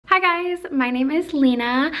Hi guys, my name is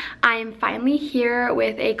Lena. I am finally here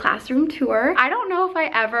with a classroom tour. I don't know if I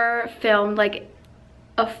ever filmed like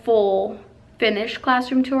a full finished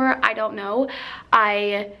classroom tour. I don't know.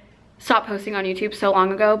 I stopped posting on YouTube so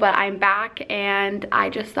long ago, but I'm back and I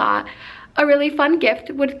just thought a really fun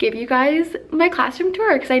gift would give you guys my classroom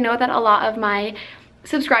tour because I know that a lot of my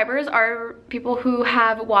subscribers are people who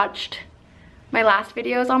have watched my last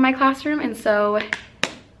videos on my classroom, and so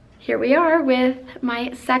here we are with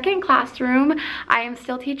my second classroom. I am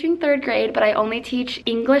still teaching 3rd grade, but I only teach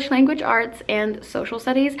English language arts and social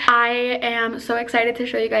studies. I am so excited to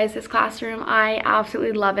show you guys this classroom. I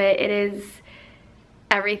absolutely love it. It is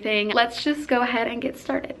everything. Let's just go ahead and get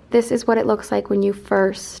started. This is what it looks like when you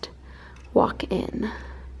first walk in.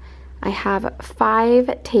 I have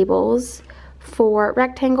 5 tables, 4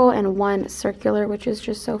 rectangle and 1 circular, which is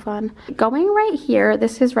just so fun. Going right here,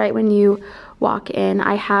 this is right when you walk in.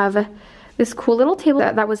 I have this cool little table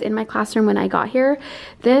that was in my classroom when I got here.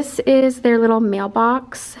 This is their little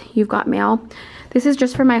mailbox. You've got mail. This is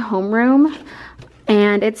just for my homeroom,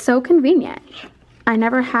 and it's so convenient. I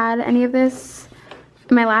never had any of this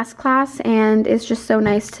in my last class, and it's just so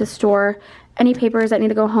nice to store any papers that need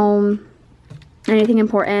to go home, anything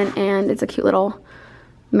important, and it's a cute little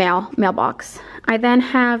mailbox. I then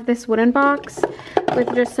have this wooden box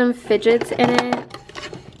with just some fidgets in it.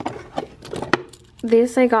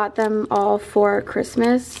 This, I got them all for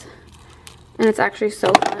Christmas, and it's actually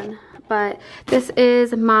so fun. But this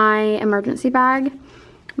is my emergency bag,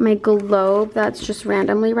 my globe that's just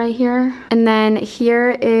randomly right here. And then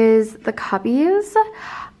here is the cubbies.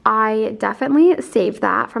 I definitely saved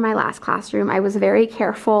that for my last classroom. I was very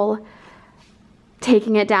careful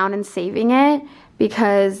taking it down and saving it,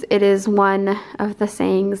 because it is one of the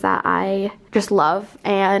sayings that I just love,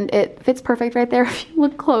 and it fits perfect right there if you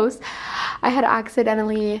look close. I had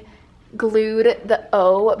accidentally glued the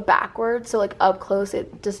O backwards, so like up close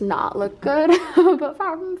it does not look good, but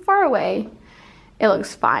from far away it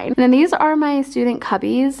looks fine. And then these are my student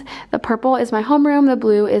cubbies. The purple is my homeroom, the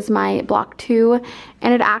blue is my block 2,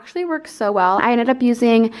 and it actually works so well. I ended up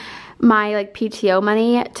using my like PTO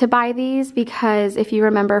money to buy these, because if you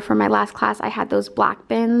remember from my last class I had those black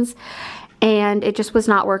bins and it just was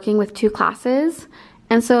not working with 2 classes.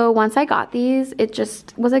 And so once I got these, it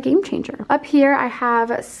just was a game changer. Up here I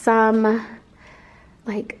have some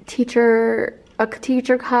like a teacher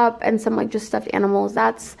cup and some like just stuffed animals.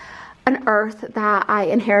 That's an earth that I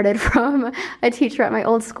inherited from a teacher at my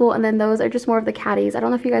old school, and then those are just more of the caddies. I don't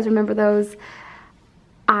know if you guys remember those.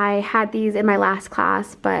 I had these in my last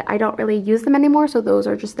class, but I don't really use them anymore, so those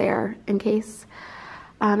are just there in case.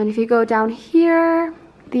 And if you go down here,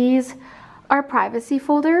 these are privacy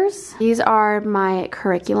folders. These are my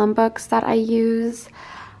curriculum books that I use.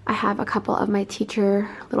 I have a couple of my teacher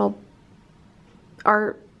little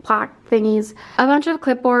art plaque thingies, a bunch of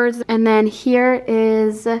clipboards, and then here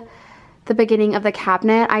is the beginning of the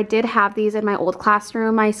cabinet. I did have these in my old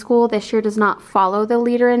classroom. My school this year does not follow the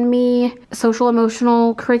Leader in Me social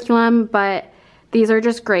emotional curriculum, but these are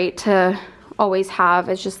just great to always have.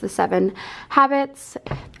 It's just the 7 habits.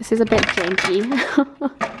 This is a bit janky.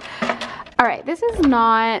 All right, this is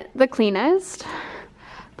not the cleanest,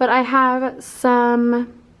 but I have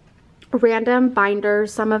some random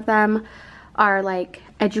binders. Some of them are like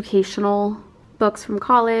educational books from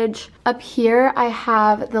college. Up here I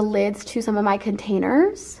have the lids to some of my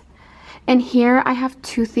containers, and here I have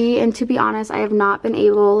Toothy, and to be honest I have not been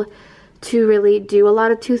able to really do a lot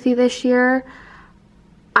of Toothy this year.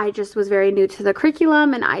 I just was very new to the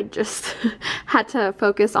curriculum and I just had to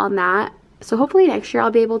focus on that, so hopefully next year I'll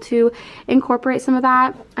be able to incorporate some of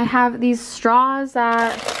that. I have these straws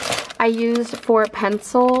that I used for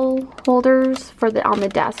pencil holders for on the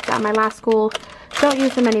desk at my last school. Don't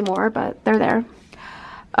use them anymore, but they're there.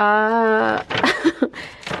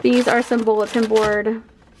 These are some bulletin board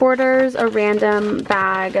borders, a random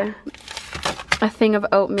bag, a thing of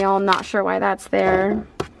oatmeal, not sure why that's there,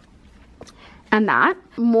 and that.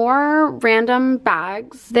 More random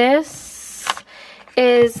bags. This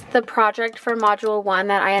is the project for module 1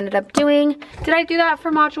 that I ended up doing. Did I do that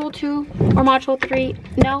for module 2 or module 3?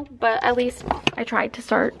 No, but at least I tried to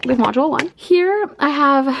start with module 1. Here I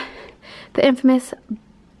have the infamous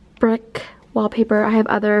brick wallpaper. I have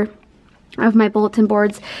other of my bulletin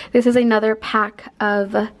boards. This is another pack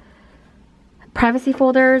of privacy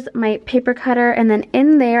folders, my paper cutter, and then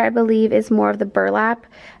in there I believe is more of the burlap.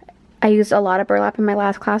 I used a lot of burlap in my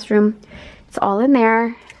last classroom. It's all in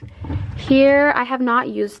there. Here I have not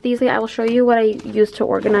used these. I will show you what I use to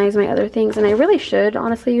organize my other things, and I really should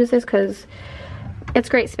honestly use this because it's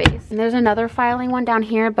great space. And there's another filing one down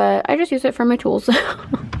here, but I just use it for my tools.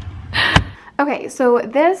 Okay, so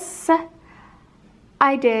this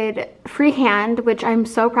I did freehand, which I'm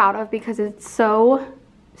so proud of because it's so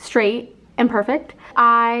straight and perfect.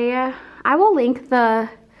 I will link the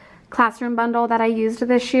classroom bundle that I used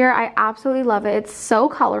this year. I absolutely love it. It's so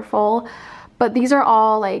colorful, but these are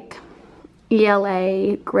all like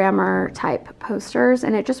ELA grammar type posters,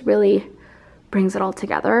 and it just really brings it all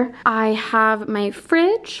together. I have my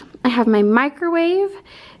fridge, I have my microwave.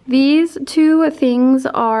 These two things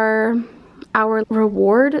are our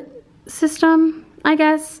reward system, I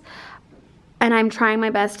guess, and I'm trying my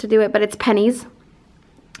best to do it, but it's pennies.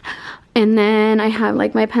 And then I have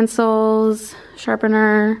like my pencils,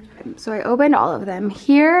 sharpener. So I opened all of them.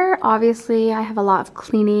 Here, obviously, I have a lot of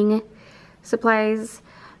cleaning supplies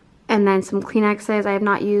and then some Kleenexes. I have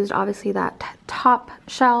not used, obviously, that top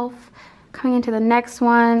shelf. Coming into the next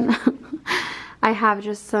one, I have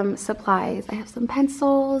just some supplies. I have some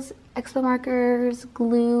pencils, expo markers,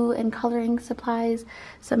 glue and coloring supplies,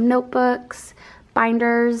 some notebooks,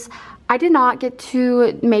 binders. I did not get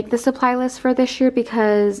to make the supply list for this year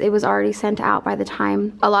because it was already sent out by the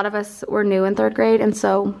time a lot of us were new in 3rd grade, and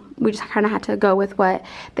so we just kind of had to go with what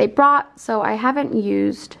they brought. So I haven't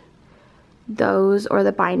used those or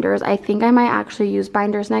the binders. I think I might actually use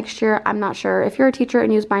binders next year. I'm not sure. If you're a teacher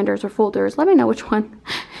and use binders or folders, let me know which one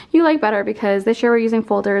you like better, because this year we're using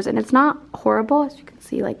folders and it's not horrible. As you can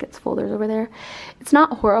see, like, it's folders over there. It's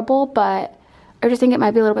not horrible, but I just think it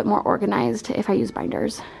might be a little bit more organized if I use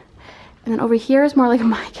binders. And then over here is more like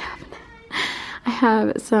my cabinet. I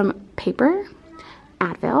have some paper,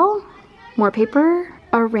 Advil, more paper,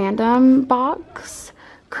 a random box,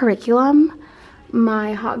 curriculum,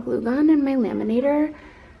 my hot glue gun and my laminator,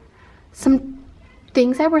 some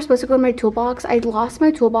things that were supposed to go in my toolbox. I lost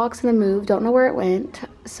my toolbox in the move, don't know where it went,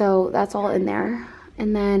 so that's all in there.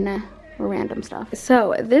 And then random stuff.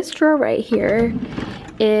 So this drawer right here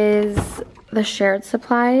is the shared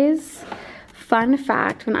supplies. Fun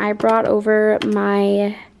fact, when I brought over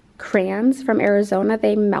my crayons from Arizona,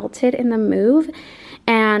 they melted in the move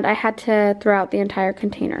and I had to throw out the entire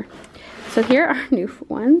container. So here are new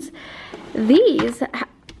ones. These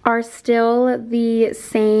are still the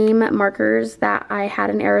same markers that I had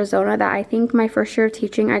in Arizona that I think my first year of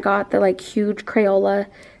teaching I got the like huge Crayola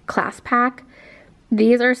class pack.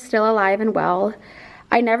 These are still alive and well.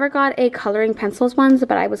 I never got a coloring pencils ones,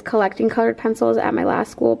 but I was collecting colored pencils at my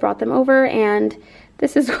last school, brought them over, and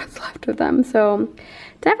this is what's left of them. So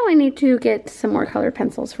definitely need to get some more colored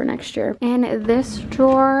pencils for next year. And this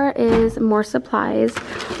drawer is more supplies.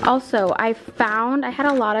 Also, I had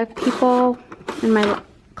a lot of people in my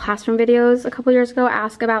classroom videos a couple years ago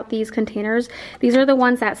ask about these containers. These are the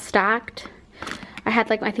ones that stacked. I had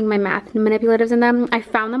like, I think my math manipulatives in them. I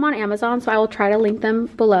found them on Amazon, so I will try to link them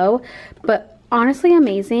below. But honestly,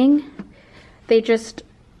 amazing. They're just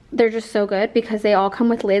so good because they all come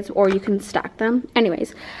with lids or you can stack them.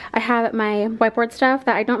 Anyways, I have my whiteboard stuff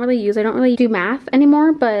that I don't really use. I don't really do math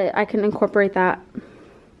anymore, but I can incorporate that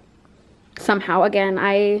somehow. Again,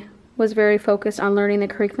 I was very focused on learning the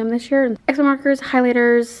curriculum this year. Expo markers,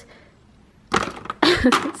 highlighters,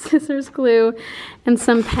 scissors, glue, and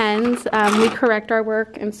some pens. We correct our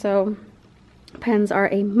work, and so pens are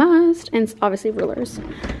a must, and obviously rulers.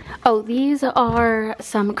 Oh, these are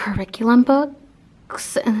some curriculum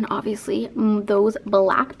books, and then obviously those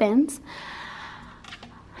black bins.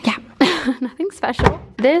 Yeah, nothing special.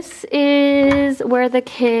 This is where the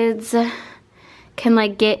kids can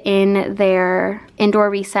like get in their indoor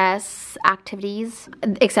recess activities,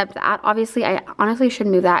 except that obviously I honestly should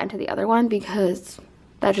move that into the other one because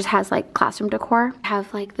that just has like classroom decor. I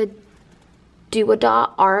have like the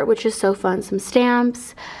do-a-dot art, which is so fun, some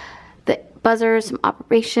stamps, the buzzers, some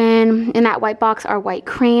operation. In that white box are white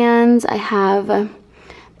crayons. I have,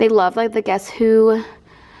 they love like the Guess Who.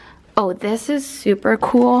 Oh, this is super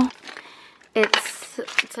cool. It's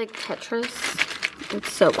like Tetris.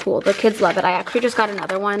 It's so cool. The kids love it. I actually just got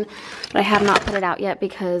another one, but I have not put it out yet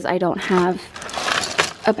because I don't have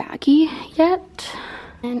a baggie yet.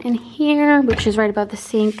 And in here, which is right above the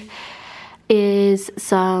sink, is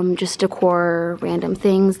some just decor random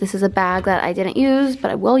things. This is a bag that I didn't use,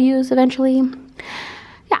 but I will use eventually.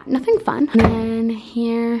 Yeah, nothing fun. And then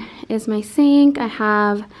here is my sink. I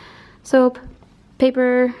have soap,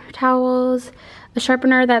 paper towels, a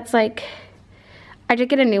sharpener that's like, I did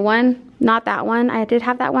get a new one, not that one. I did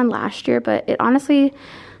have that one last year, but it honestly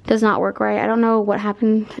does not work right. I don't know what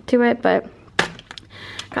happened to it, but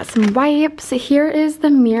got some wipes. Here is the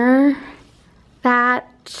mirror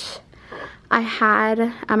that I had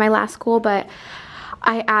at my last school, but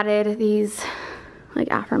I added these like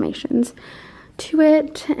affirmations to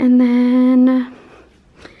it. And then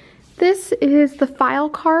This is the file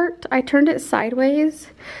cart. I turned it sideways.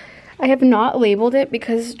 I have not labeled it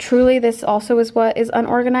because truly this also is what is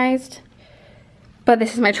unorganized. But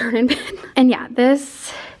this is my turn-in bin. And yeah,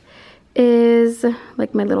 this is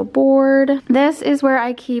like my little board. This is where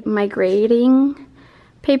I keep my grading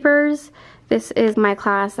papers. This is my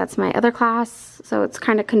class, that's my other class, so it's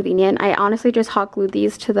kind of convenient. I honestly just hot glued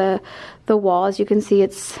these to the wall. As you can see,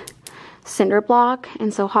 it's cinder block,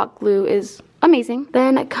 and so hot glue is amazing.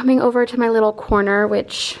 Then coming over to my little corner,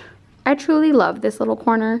 which I truly love this little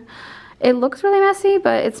corner. It looks really messy,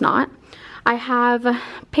 but it's not. I have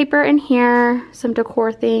paper in here, some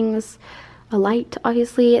decor things, a light,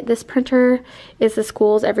 obviously. This printer is the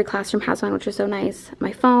school's, every classroom has one, which is so nice.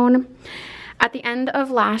 My phone. At the end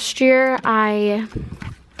of last year, I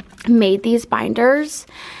made these binders,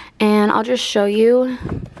 and I'll just show you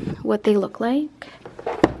what they look like.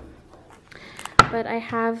 But I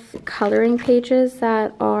have coloring pages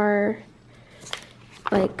that are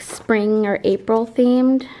like spring or April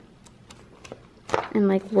themed, and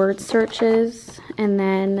like word searches, and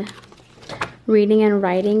then reading and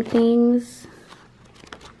writing things.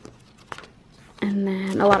 And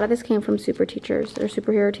then a lot of this came from Super Teachers or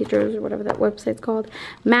Superhero Teachers or whatever that website's called.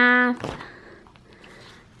 Math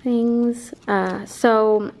things.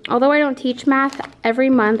 So although I don't teach math every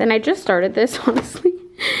month, and I just started this honestly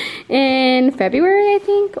in February I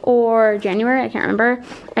think, or January, I can't remember.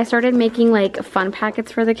 I started making like fun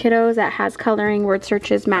packets for the kiddos that has coloring, word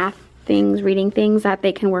searches, math things, reading things that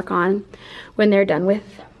they can work on when they're done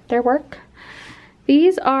with their work.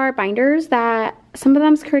 These are binders that some of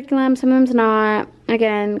them's curriculum, some of them's not.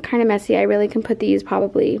 Again, kind of messy. I really can put these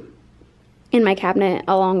probably in my cabinet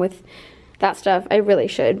along with that stuff. I really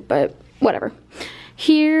should, but whatever.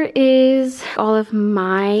 Here is all of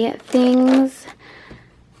my things.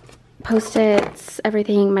 Post-its,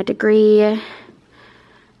 everything, my degree.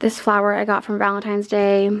 This flower I got from Valentine's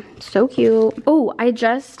Day. So cute. Oh, I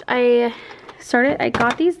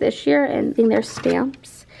got these this year, and I think they're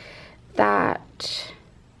stamps that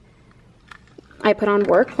I put on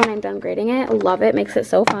work when I'm done grading it. I love it. Makes it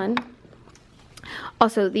so fun.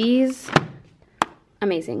 Also, these,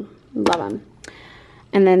 amazing. Love them.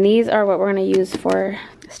 And then these are what we're going to use for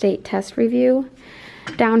state test review.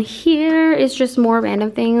 Down here is just more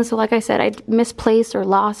random things. So like I said, I misplaced or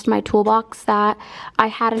lost my toolbox that I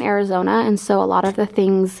had in Arizona, and so a lot of the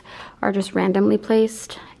things are just randomly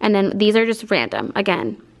placed. And then these are just random.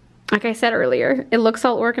 Again, like I said earlier, it looks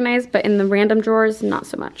all organized, but in the random drawers, not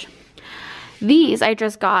so much. These I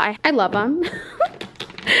just got. I love them.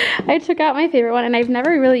 I took out my favorite one, and I've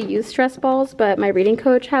never really used stress balls, but my reading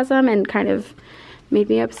coach has them and kind of made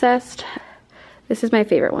me obsessed. This is my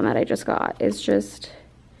favorite one that I just got. It's just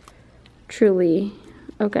truly,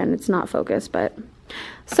 again, it's not focused, but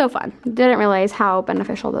so fun. Didn't realize how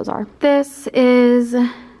beneficial those are. This is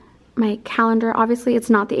my calendar. Obviously, it's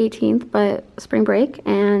not the 18th, but spring break,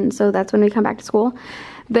 and so that's when we come back to school.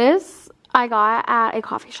 This I got at a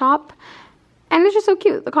coffee shop, and it's just so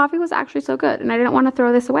cute. The coffee was actually so good, and I didn't want to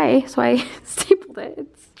throw this away, so I stapled it.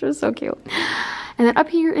 It's just so cute. And then up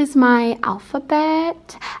here is my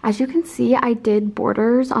alphabet. As you can see, I did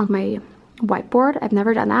borders on my whiteboard. I've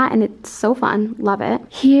never done that, and it's so fun. Love it.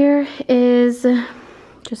 Here is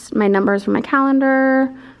just my numbers for my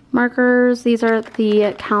calendar, markers. These are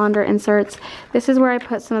the calendar inserts. This is where I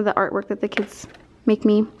put some of the artwork that the kids make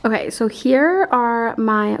me. Okay, so here are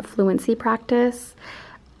my fluency practice.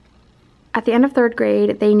 At the end of 3rd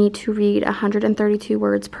grade, they need to read 132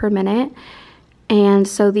 words per minute. And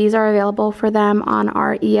so these are available for them on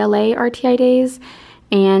our ELA RTI days,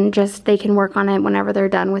 and just they can work on it whenever they're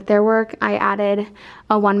done with their work. I added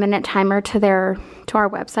a 1-minute timer to our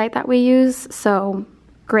website that we use, so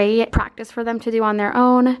great practice for them to do on their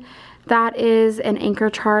own. That is an anchor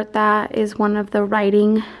chart. That is one of the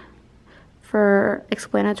writing for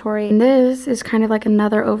explanatory. And this is kind of like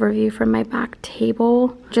another overview from my back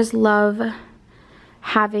table. Just love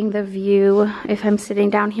having the view. If I'm sitting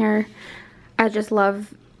down here, I just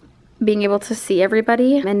love being able to see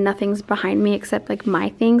everybody, and nothing's behind me except like my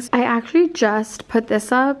things. I actually just put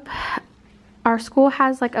this up. Our school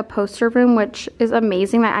has like a poster room, which is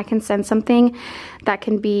amazing that I can send something that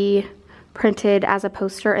can be printed as a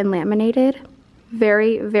poster and laminated.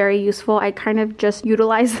 Very, very useful. I kind of just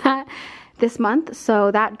utilized that this month,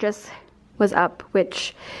 so that just was up,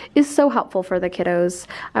 which is so helpful for the kiddos.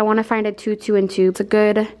 I want to find a 2, 2, and 2. It's a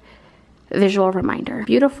good visual reminder.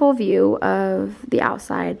 Beautiful view of the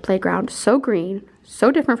outside playground. So green, so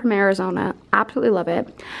different from Arizona. Absolutely love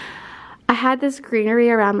it. I had this greenery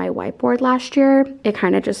around my whiteboard last year. It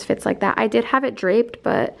kind of just fits like that. I did have it draped,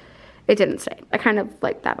 but it didn't stay. I kind of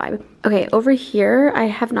like that vibe. Okay, over here, I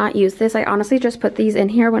have not used this. I honestly just put these in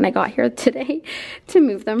here when I got here today to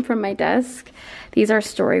move them from my desk. These are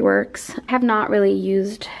Storyworks. I have not really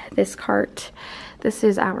used this cart. This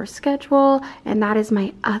is our schedule, and that is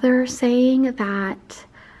my other saying that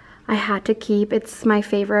I had to keep. It's my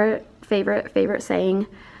favorite saying.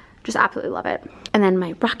 Just absolutely love it. And then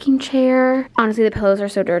my rocking chair. Honestly, the pillows are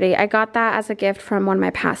so dirty. I got that as a gift from one of my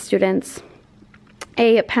past students.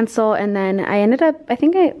 A pencil, and then I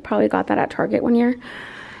think I probably got that at Target one year.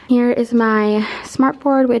 Here is my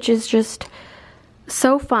smartboard, which is just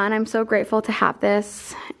so fun. I'm so grateful to have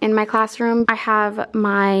this in my classroom. I have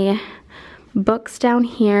my books down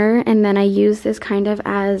here, and then I use this kind of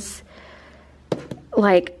as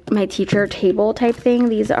like my teacher table type thing.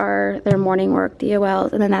 These are their morning work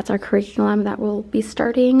DOLs, and then that's our curriculum that we'll be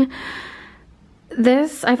starting.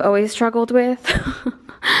 This I've always struggled with.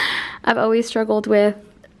 I've always struggled with,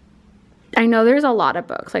 I know there's a lot of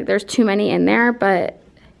books, like there's too many in there, but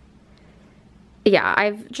yeah,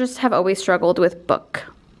 I've just have always struggled with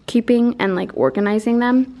bookkeeping and like organizing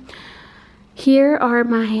them. Here are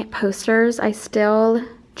my posters. I still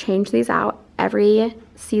change these out every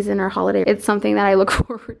season or holiday. It's something that I look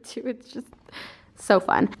forward to. It's just so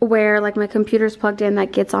fun. Where like my computer's plugged in,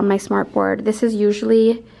 that gets on my smartboard. This is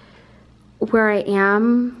usually where I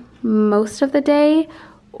am most of the day,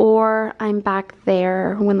 or I'm back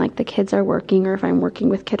there when like the kids are working, or if I'm working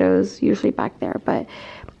with kiddos, usually back there. But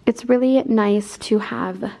it's really nice to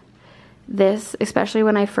have this, especially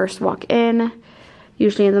when I first walk in.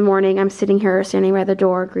 Usually in the morning, I'm sitting here, standing by the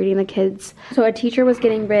door, greeting the kids. So a teacher was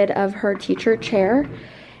getting rid of her teacher chair,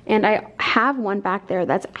 and I have one back there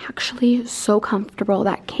that's actually so comfortable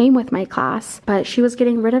that came with my class, but she was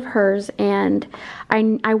getting rid of hers, and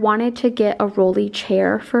I wanted to get a rolly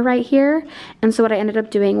chair for right here. And so what I ended up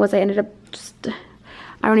doing was I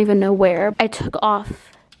don't even know where, I took off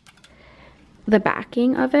the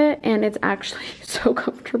backing of it, and it's actually so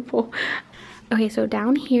comfortable. Okay, so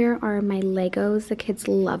down here are my Legos. The kids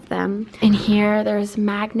love them. And here there's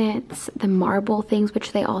magnets, the marble things,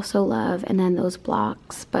 which they also love, and then those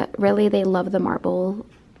blocks. But really, they love the marble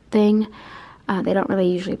thing. They don't really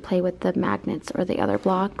usually play with the magnets or the other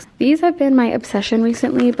blocks. These have been my obsession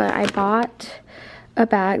recently, but I bought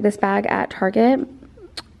this bag at Target,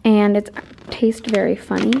 and it tastes very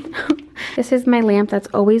funny. This is my lamp that's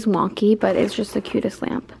always wonky, but it's just the cutest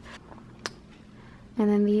lamp. And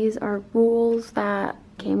then these are rules that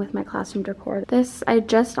came with my classroom decor. This, I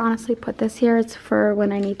just honestly put this here. It's for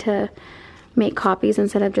when I need to make copies.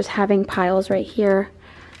 Instead of just having piles right here,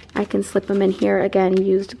 I can slip them in here. Again,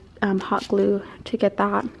 used hot glue to get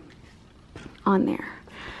that on there.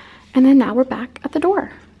 And then now we're back at the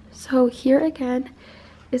door. So here again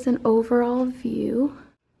is an overall view.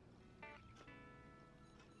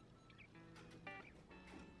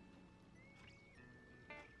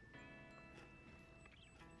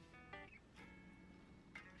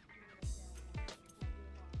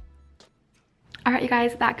 All right, you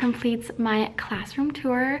guys, that completes my classroom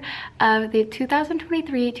tour of the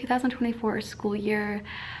 2023-2024 school year.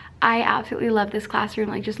 I absolutely love this classroom.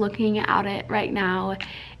 Like, just looking at it right now,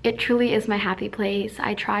 it truly is my happy place.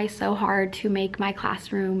 I try so hard to make my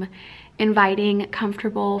classroom inviting,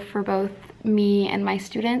 comfortable for both me and my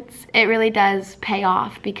students. It really does pay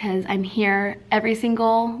off because I'm here every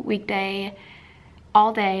single weekday,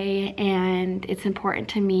 all day, and it's important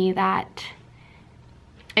to me that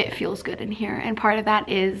it feels good in here, and part of that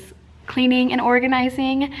is cleaning and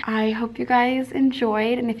organizing. I hope you guys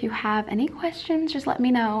enjoyed, and if you have any questions, just let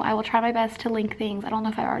me know. I will try my best to link things. I don't know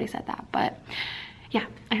if I already said that, but yeah,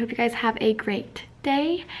 I hope you guys have a great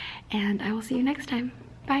day, and I will see you next time.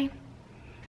 Bye.